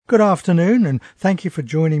Good afternoon, and thank you for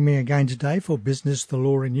joining me again today for Business, the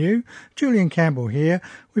Law and You. Julian Campbell here.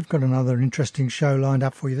 We've got another interesting show lined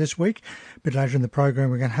up for you this week. A bit later in the program,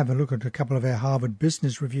 we're going to have a look at a couple of our Harvard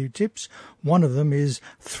Business Review tips. One of them is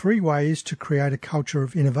 3 ways to create a culture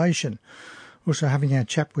of innovation. Also having our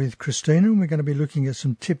chat with Christina, and we're going to be looking at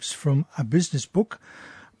some tips from a business book.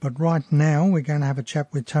 But right now, we're going to have a chat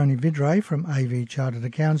with Tony Vidray from AV Chartered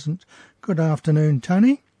Accountant. Good afternoon,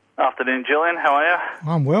 Tony. Afternoon, Julian. How are you?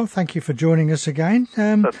 I'm well. Thank you for joining us again.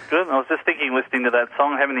 That's good. I was just thinking, listening to that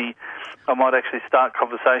song, I might actually start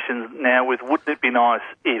conversations now with, wouldn't it be nice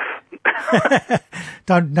if?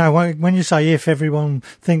 Don't know. When you say if, everyone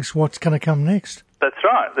thinks what's going to come next. That's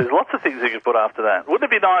right. There's lots of things you could put after that. Wouldn't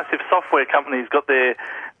it be nice if software companies got their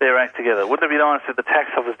act together? Wouldn't it be nice if the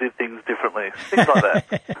tax office did things differently? Things like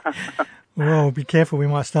that. Well, be careful. We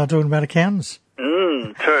might start talking about accountants.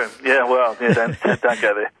 True. Yeah, well, don't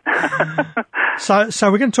go there.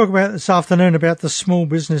 So we're going to talk about this afternoon about the small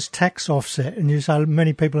business tax offset, and you say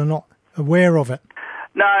many people are not aware of it.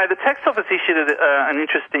 No, the tax office issued an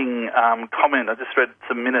interesting comment. I just read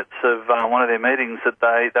some minutes of one of their meetings that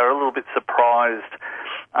they were a little bit surprised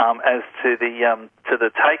as to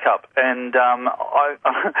the take up, and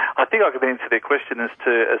I think I could answer their question as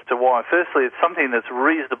to why. Firstly, it's something that's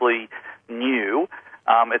reasonably new.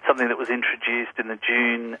 It's something that was introduced in the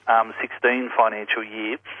June 16 financial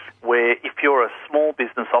year, where if you're a small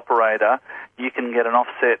business operator, you can get an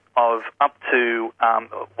offset of up to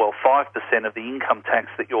 5% of the income tax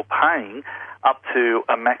that you're paying, up to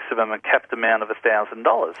a maximum, a capped amount of $1,000.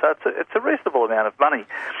 So it's a reasonable amount of money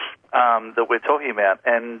that we're talking about,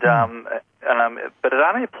 and but it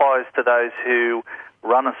only applies to those who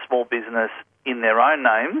run a small business in their own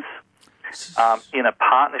names, in a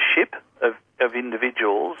partnership of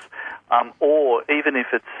individuals, or even if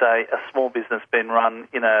it's a small business being run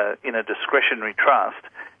in a discretionary trust,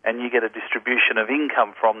 and you get a distribution of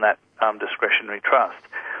income from that discretionary trust.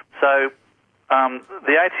 So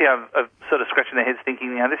the ATO are sort of scratching their heads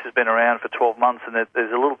thinking, this has been around for 12 months and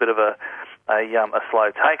there's a little bit of a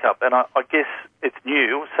slow take-up. And I guess it's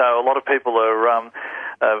new, so a lot of people are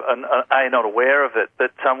not aware of it.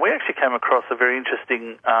 But we actually came across a very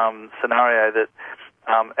interesting scenario that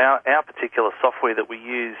our particular software that we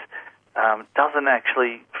use doesn't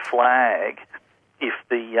actually flag if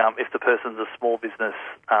the person's a small business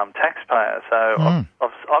taxpayer. So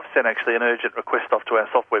I've sent actually an urgent request off to our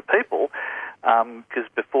software people, because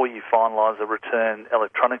before you finalise a return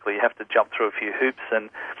electronically, you have to jump through a few hoops, and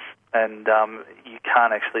you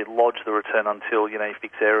can't actually lodge the return until you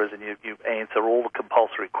fix errors and you answer all the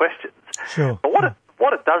compulsory questions. Sure. But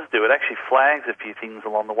what it does do, it actually flags a few things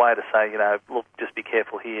along the way to say, look, just be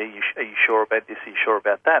careful here. Are you sure about this? Are you sure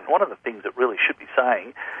about that? And one of the things it really should be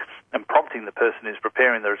saying and prompting the person who's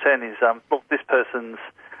preparing the return is, look, this person's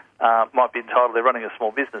might be entitled. They're running a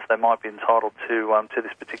small business. They might be entitled to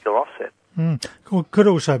this particular offset. Could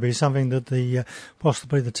also be something that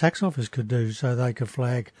possibly the tax office could do, so they could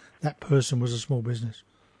flag that person was a small business.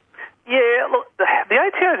 Yeah, look, the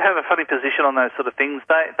ATO have a funny position on those sort of things.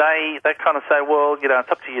 They kind of say, well,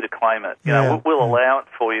 it's up to you to claim it. We'll allow it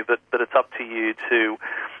for you, but it's up to you to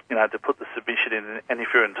put the submission in, and if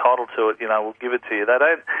you're entitled to it, we'll give it to you. They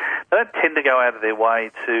don't tend to go out of their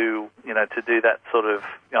way to do that sort of,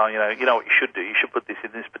 what you should do. You should put this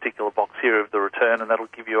in this particular box here of the return, and that'll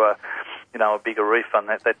give you a bigger refund.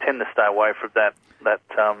 They tend to stay away from that.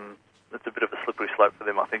 It's a bit of a slippery slope for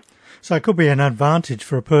them, I think. So it could be an advantage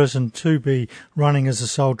for a person to be running as a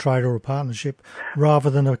sole trader or a partnership rather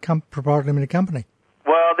than a proprietary limited company.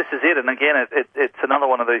 Well, this is it, and again, it's another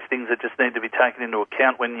one of these things that just need to be taken into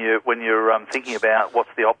account when you're thinking about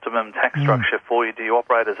what's the optimum tax structure for you. Do you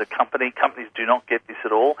operate as a company? Companies do not get this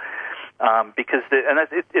at all, because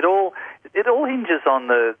it all hinges on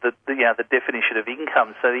the definition of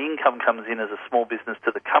income. So the income comes in as a small business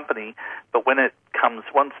to the company, but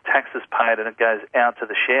once tax is paid and it goes out to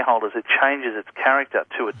the shareholders, it changes its character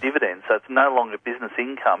to a dividend. So it's no longer business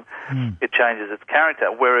income; it changes its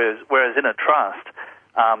character. Whereas in a trust,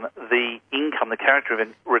 the income, the character of it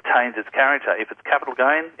retains its character. If it's capital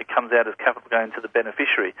gain, it comes out as capital gain to the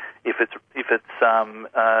beneficiary. If it's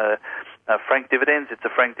frank dividends, it's a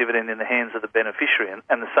frank dividend in the hands of the beneficiary,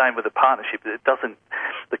 and the same with a partnership.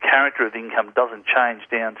 The character of the income doesn't change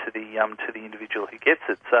down to the individual who gets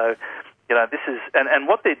it. So, this is and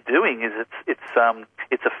what they're doing is it's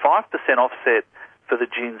a 5% offset for the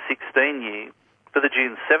June 16 year. For the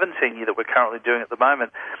June 17 year that we're currently doing at the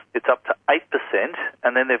moment, it's up to 8%,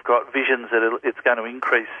 and then they've got visions that it's going to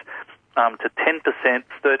increase to 10%,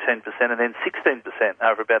 13%, and then 16%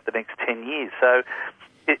 over about the next 10 years. So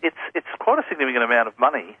it's quite a significant amount of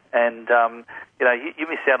money, and you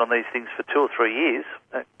miss out on these things for 2 or 3 years.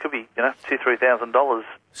 It could be $2,000-3,000.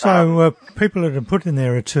 So people that have put in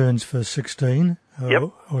their returns for 16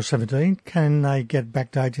 or 17, can they get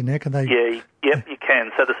backdated now? Can they? Yep, you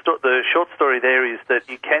can. So the short story there is that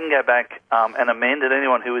you can go back and amend, and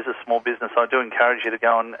anyone who is a small business, I do encourage you to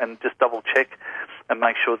go and just double check and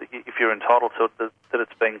make sure that if you're entitled to it, that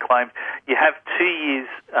it's been claimed. You have 2 years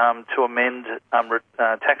to amend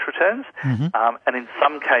tax returns, and in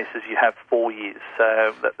some cases you have 4 years.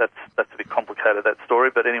 So that's a bit complicated, that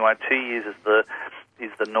story. But anyway, 2 years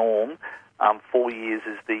is the norm. 4 years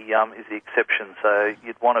is the exception. So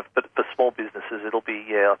you'd want to, but for small businesses, it'll be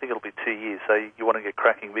I think it'll be 2 years. So you want to get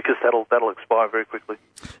cracking because that'll expire very quickly.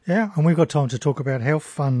 Yeah, and we've got time to talk about health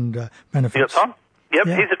fund benefits. You got time? Yep.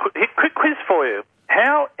 Yeah. Here's a quick quiz for you.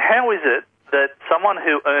 How is it that someone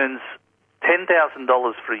who earns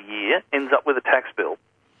 $10,000 for a year ends up with a tax bill?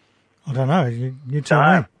 I don't know. You tell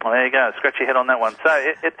me. Well, there you go. Scratch your head on that one.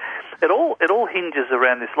 So it all hinges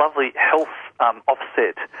around this lovely health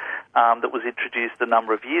offset that was introduced a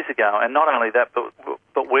number of years ago, and not only that,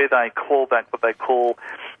 but where they claw back what they call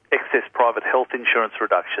excess private health insurance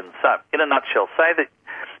reduction. So, in a nutshell, say that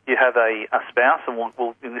you have a spouse, and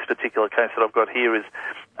we'll in this particular case that I've got here is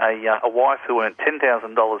a wife who earned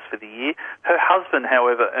 $10,000 for the year. Her husband,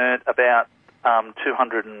 however, earned about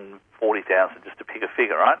 $240,000, just to pick a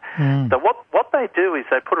figure, right? So what they do is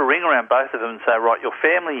they put a ring around both of them and say, right, your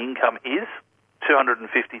family income is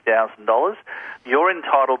 $250,000. You're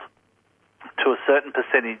entitled to a certain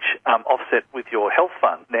percentage offset with your health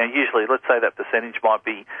fund. Now, usually, let's say that percentage might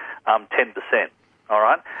be 10%. All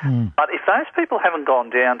right, but if those people haven't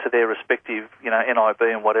gone down to their respective, NIB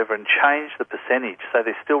and whatever, and changed the percentage, so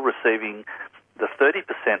they're still receiving the 30%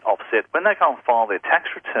 offset, when they go and file their tax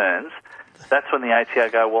returns, that's when the ATO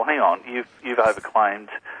go, well, hang on, you've overclaimed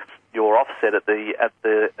your offset at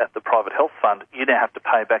the private health fund. You now have to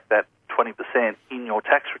pay back that 20% in your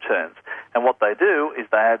tax returns. And what they do is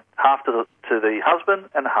they add half to the husband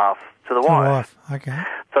and half to the wife. Okay.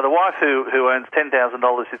 So the wife who earns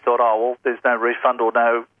 $10,000 who thought, oh, well, there's no refund or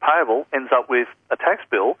no payable, ends up with a tax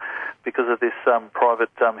bill because of this private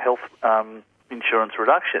health insurance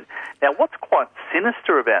reduction. Now, what's quite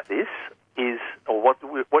sinister about this is, or what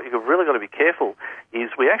you've really got to be careful is,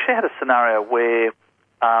 we actually had a scenario where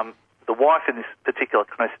the wife in this particular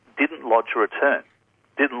case didn't lodge a return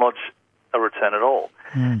at all.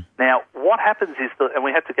 Now, what happens is, and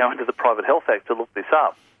we had to go into the Private Health Act to look this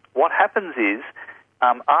up, what happens is,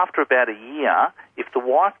 after about a year, if the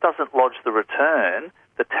wife doesn't lodge the return,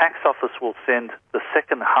 the tax office will send the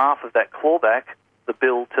second half of that clawback, the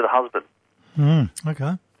bill, to the husband.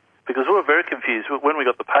 Okay. Because we were very confused when we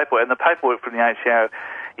got the paperwork, and the paperwork from the ATO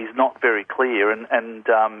is not very clear, and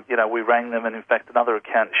we rang them, and in fact another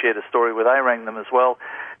accountant shared a story where they rang them as well,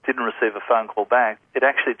 didn't receive a phone call back. It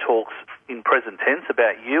actually talks in present tense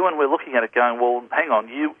about you, and we're looking at it going, well, hang on,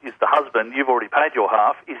 you is the husband, you've already paid your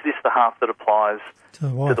half, is this the half that applies to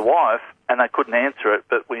the wife? And they couldn't answer it,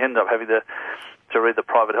 but we ended up having to read the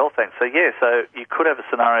Private Health Act. So you could have a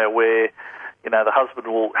scenario where the husband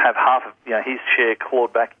will have half of his share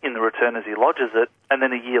clawed back in the return as he lodges it, and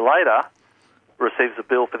then a year later receives a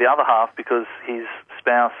bill for the other half because his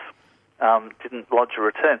spouse didn't lodge a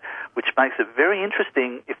return, which makes it very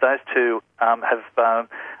interesting if those two have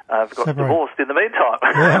got divorced in the meantime.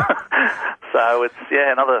 Yeah. So it's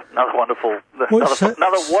another wonderful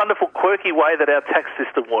wonderful quirky way that our tax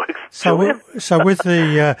system works. So with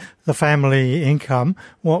the family income,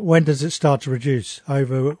 when does it start to reduce?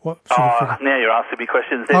 Over what? Now you're asking me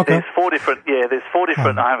questions. There's four different.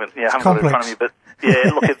 I haven't got it in front of me, but.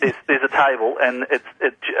 Look at this. There's a table, and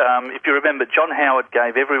if you remember, John Howard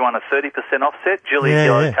gave everyone a 30% offset. Julia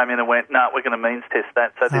Gillard came in and went, no, we're going to means test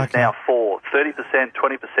that. So there's now 4, 30%,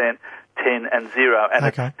 20%, 10, and 0.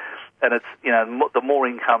 And it's the more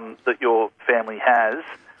income that your family has,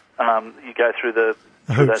 you go through those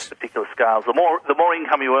particular scales. The more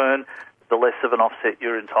income you earn, the less of an offset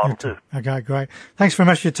you're entitled to. Okay, great. Thanks very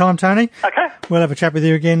much for your time, Tony. Okay. We'll have a chat with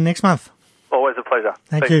you again next month. Always a pleasure.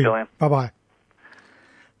 Thanks, you. Julian. Bye-bye.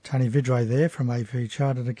 Tony Vidray there from AV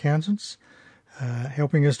Chartered Accountants,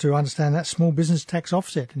 helping us to understand that small business tax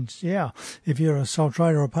offset. And if you're a sole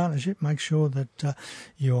trader or partnership, make sure that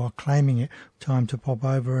you are claiming it. Time to pop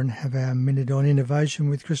over and have our Minute on Innovation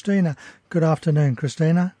with Christina. Good afternoon,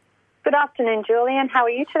 Christina. Good afternoon, Julian. How are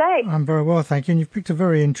you today? I'm very well, thank you. And you've picked a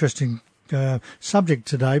very interesting subject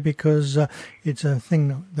today because it's a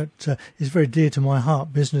thing that is very dear to my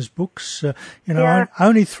heart, business books.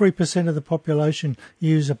 Only 3% of the population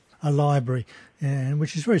use a library, and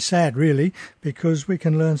which is very sad, really, because we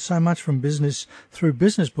can learn so much from business through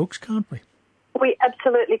business books, can't we? We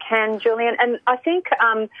absolutely can, Julian. And I think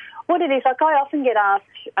what it is, like I often get asked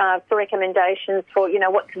for recommendations for,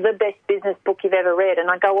 what's the best business book you've ever read? And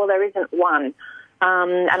I go, well, there isn't one.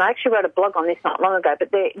 And I actually wrote a blog on this not long ago.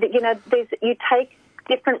 But, you take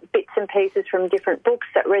different bits and pieces from different books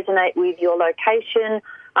that resonate with your location,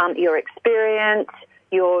 your experience,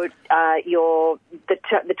 the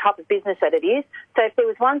type of business that it is. So if there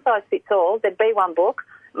was one size fits all, there'd be one book.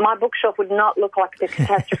 My bookshelf would not look like the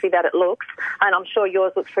catastrophe that it looks, and I'm sure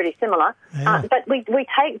yours looks pretty similar. Yeah. But we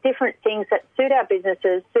take different things that suit our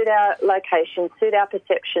businesses, suit our location, suit our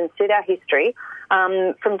perception, suit our history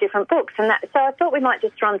from different books. And so I thought we might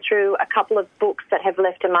just run through a couple of books that have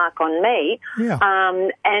left a mark on me,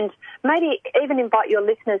 and maybe even invite your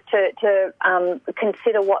listeners to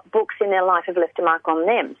consider what books in their life have left a mark on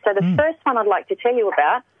them. So the first one I'd like to tell you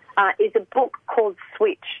about is a book called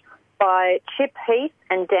Switch, by Chip Heath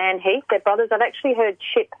and Dan Heath. They're brothers. I've actually heard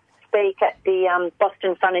Chip speak at the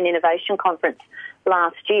Boston Fun and Innovation Conference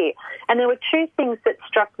last year. And there were two things that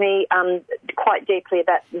struck me quite deeply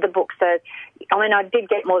about the book. So, I did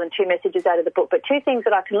get more than two messages out of the book, but two things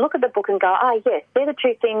that I can look at the book and go, yes, they're the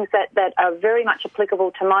two things that are very much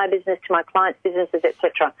applicable to my business, to my clients' businesses,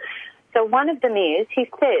 etc. So one of them is, he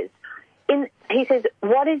says,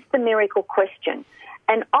 what is the miracle question?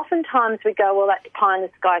 And oftentimes we go, well, that's pie in the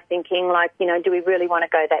sky thinking, like, do we really want to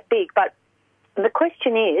go that big? But the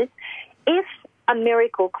question is, if a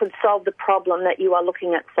miracle could solve the problem that you are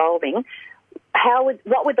looking at solving,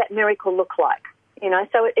 what would that miracle look like?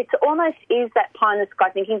 So it's almost is that pie in the sky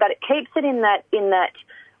thinking, but it keeps it in that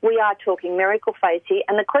we are talking miracle phase here.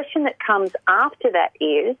 And the question that comes after that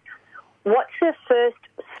is, what's the first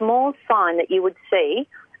small sign that you would see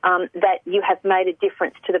that you have made a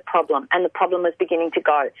difference to the problem and the problem is beginning to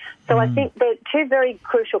go? So I think they're two very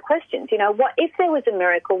crucial questions. What if there was a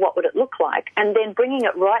miracle, what would it look like? And then bringing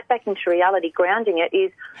it right back into reality, grounding it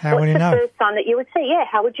is, what's the first sign that you would see? Yeah,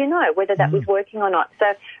 how would you know whether that was working or not?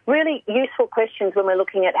 So really useful questions when we're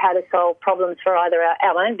looking at how to solve problems for either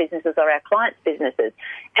our own businesses or our clients' businesses.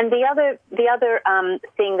 And the other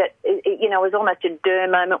thing that, was almost a duh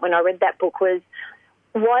moment when I read that book was,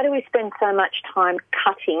 why do we spend so much time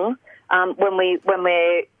cutting when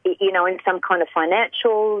we're in some kind of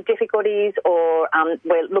financial difficulties, or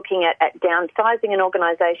we're looking at downsizing? An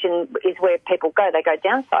organisation is where people go. They go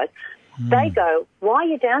downsize. They go, why are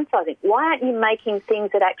you downsizing? Why aren't you making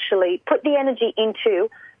things that actually put the energy into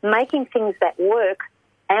making things that work,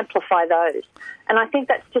 amplify those? And I think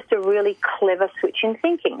that's just a really clever switch in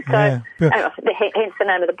thinking. So hence the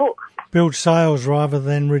name of the book. Build sales rather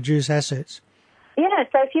than reduce assets. Yeah,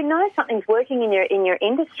 so if you know something's working in your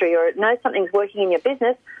industry, or know something's working in your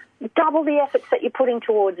business, double the efforts that you're putting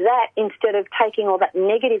towards that instead of taking all that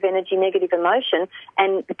negative energy, negative emotion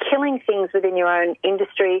and killing things within your own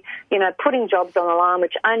industry, putting jobs on the line,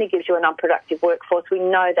 which only gives you an unproductive workforce. We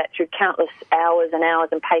know that through countless hours and hours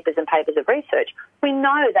and papers of research. We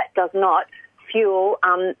know that does not fuel,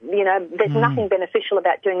 there's nothing beneficial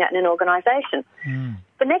about doing that in an organisation.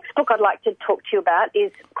 The next book I'd like to talk to you about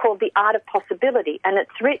is called The Art of Possibility, and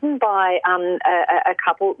it's written by a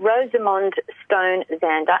couple, Rosamond Stone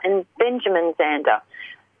Zander and Benjamin Zander.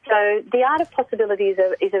 So The Art of Possibility is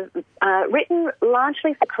written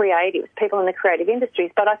largely for creatives, people in the creative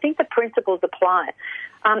industries, but I think the principles apply.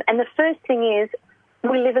 And the first thing is,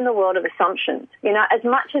 we live in the world of assumptions. As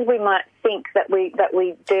much as we might think that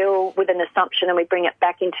we deal with an assumption and we bring it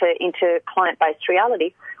back into client-based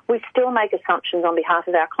reality, we still make assumptions on behalf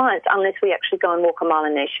of our clients unless we actually go and walk a mile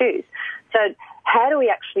in their shoes. So how do we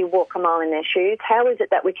actually walk a mile in their shoes? How is it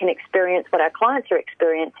that we can experience what our clients are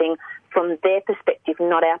experiencing from their perspective,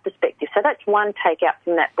 not our perspective? So that's one takeout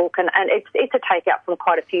from that book, and it's a takeout from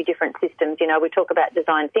quite a few different systems. We talk about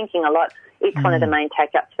design thinking a lot. It's one of the main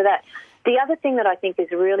takeouts for that. The other thing that I think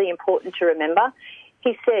is really important to remember,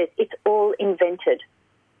 he says it's all invented.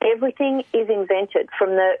 Everything is invented,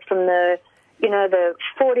 from the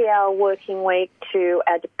 40-hour working week to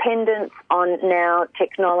our dependence on now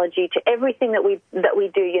technology, to everything that we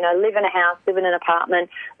do. Live in a house, live in an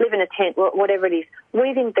apartment, live in a tent, whatever it is.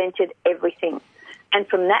 We've invented everything, and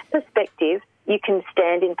from that perspective, you can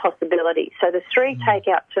stand in possibility. So the three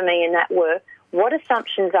takeouts for me in that were: what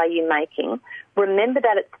assumptions are you making? Remember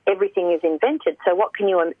that everything is invented. So what can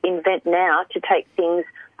you invent now to take things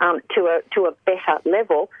to a better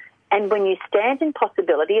level? And when you stand in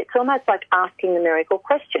possibility, it's almost like asking the miracle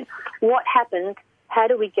question. What happens? How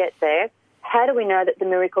do we get there? how do we know that the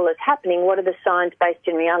miracle is happening? What are the signs based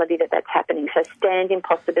in reality that that's happening? So stand in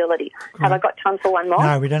possibility. Great. Have I got time for one more?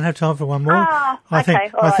 No, we don't have time for one more.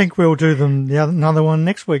 Okay, I think we'll do them another one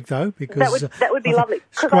next week, though, because that would be lovely.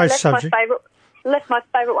 It's a great subject. Left my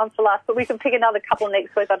favourite one for last, but we can pick another couple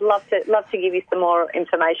next week. I'd love to give you some more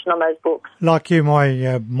information on those books. Like you,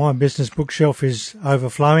 my business bookshelf is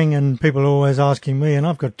overflowing, and people are always asking me, and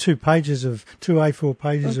I've got two A4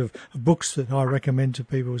 pages of books that I recommend to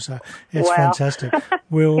people. So it's fantastic.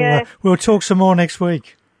 We'll talk some more next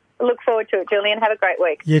week. Look forward to it, Julian. Have a great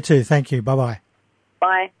week. You too. Thank you. Bye-bye.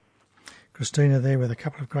 Bye. Christina there with a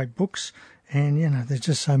couple of great books. And, there's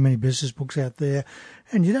just so many business books out there.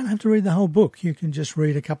 And you don't have to read the whole book. You can just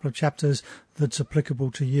read a couple of chapters that's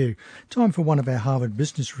applicable to you. Time for one of our Harvard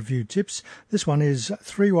Business Review tips. This one is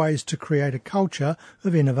 3 ways to create a culture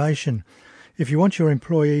of innovation. If you want your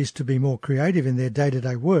employees to be more creative in their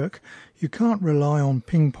day-to-day work, you can't rely on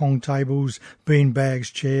ping-pong tables,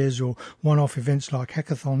 beanbags, chairs, or one-off events like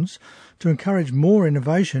hackathons. To encourage more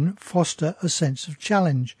innovation, foster a sense of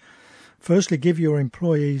challenge. Firstly, give your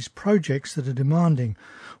employees projects that are demanding,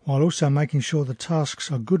 while also making sure the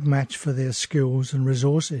tasks are a good match for their skills and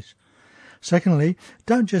resources. Secondly,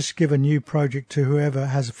 don't just give a new project to whoever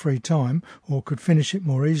has free time or could finish it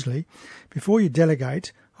more easily. Before you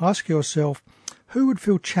delegate, ask yourself, who would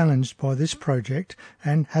feel challenged by this project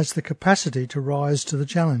and has the capacity to rise to the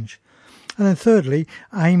challenge? And then thirdly,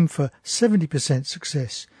 aim for 70%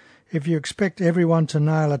 success. If you expect everyone to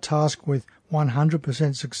nail a task with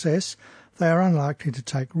 100% success, they are unlikely to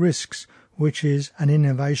take risks, which is an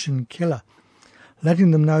innovation killer.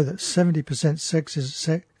 Letting them know that 70%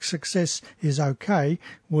 success is okay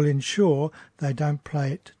will ensure they don't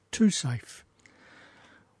play it too safe.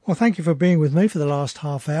 Well, thank you for being with me for the last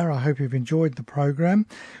half hour. I hope you've enjoyed the program.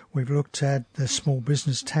 We've looked at the small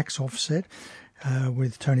business tax offset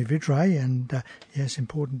with Tony Vidray, and yes,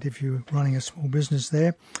 important if you're running a small business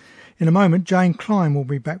there. In a moment, Jane Klein will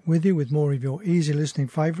be back with you with more of your easy listening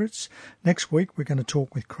favourites. Next week, we're going to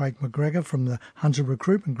talk with Craig McGregor from the Hunter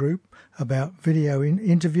Recruitment Group about video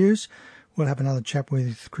interviews. We'll have another chat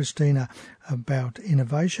with Christina about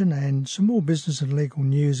innovation and some more business and legal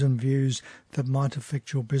news and views that might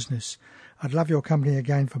affect your business. I'd love your company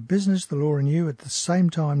again for Business, the Law and You at the same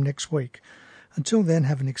time next week. Until then,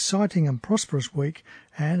 have an exciting and prosperous week.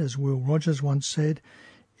 And as Will Rogers once said,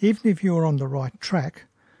 even if you're on the right track,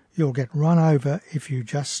 you'll get run over if you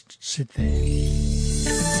just sit there.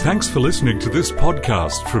 Thanks for listening to this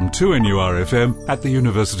podcast from 2NURFM at the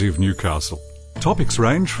University of Newcastle. Topics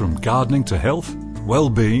range from gardening to health,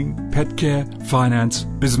 well-being, pet care, finance,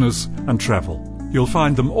 business and travel. You'll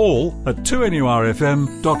find them all at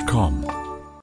 2NURFM.com.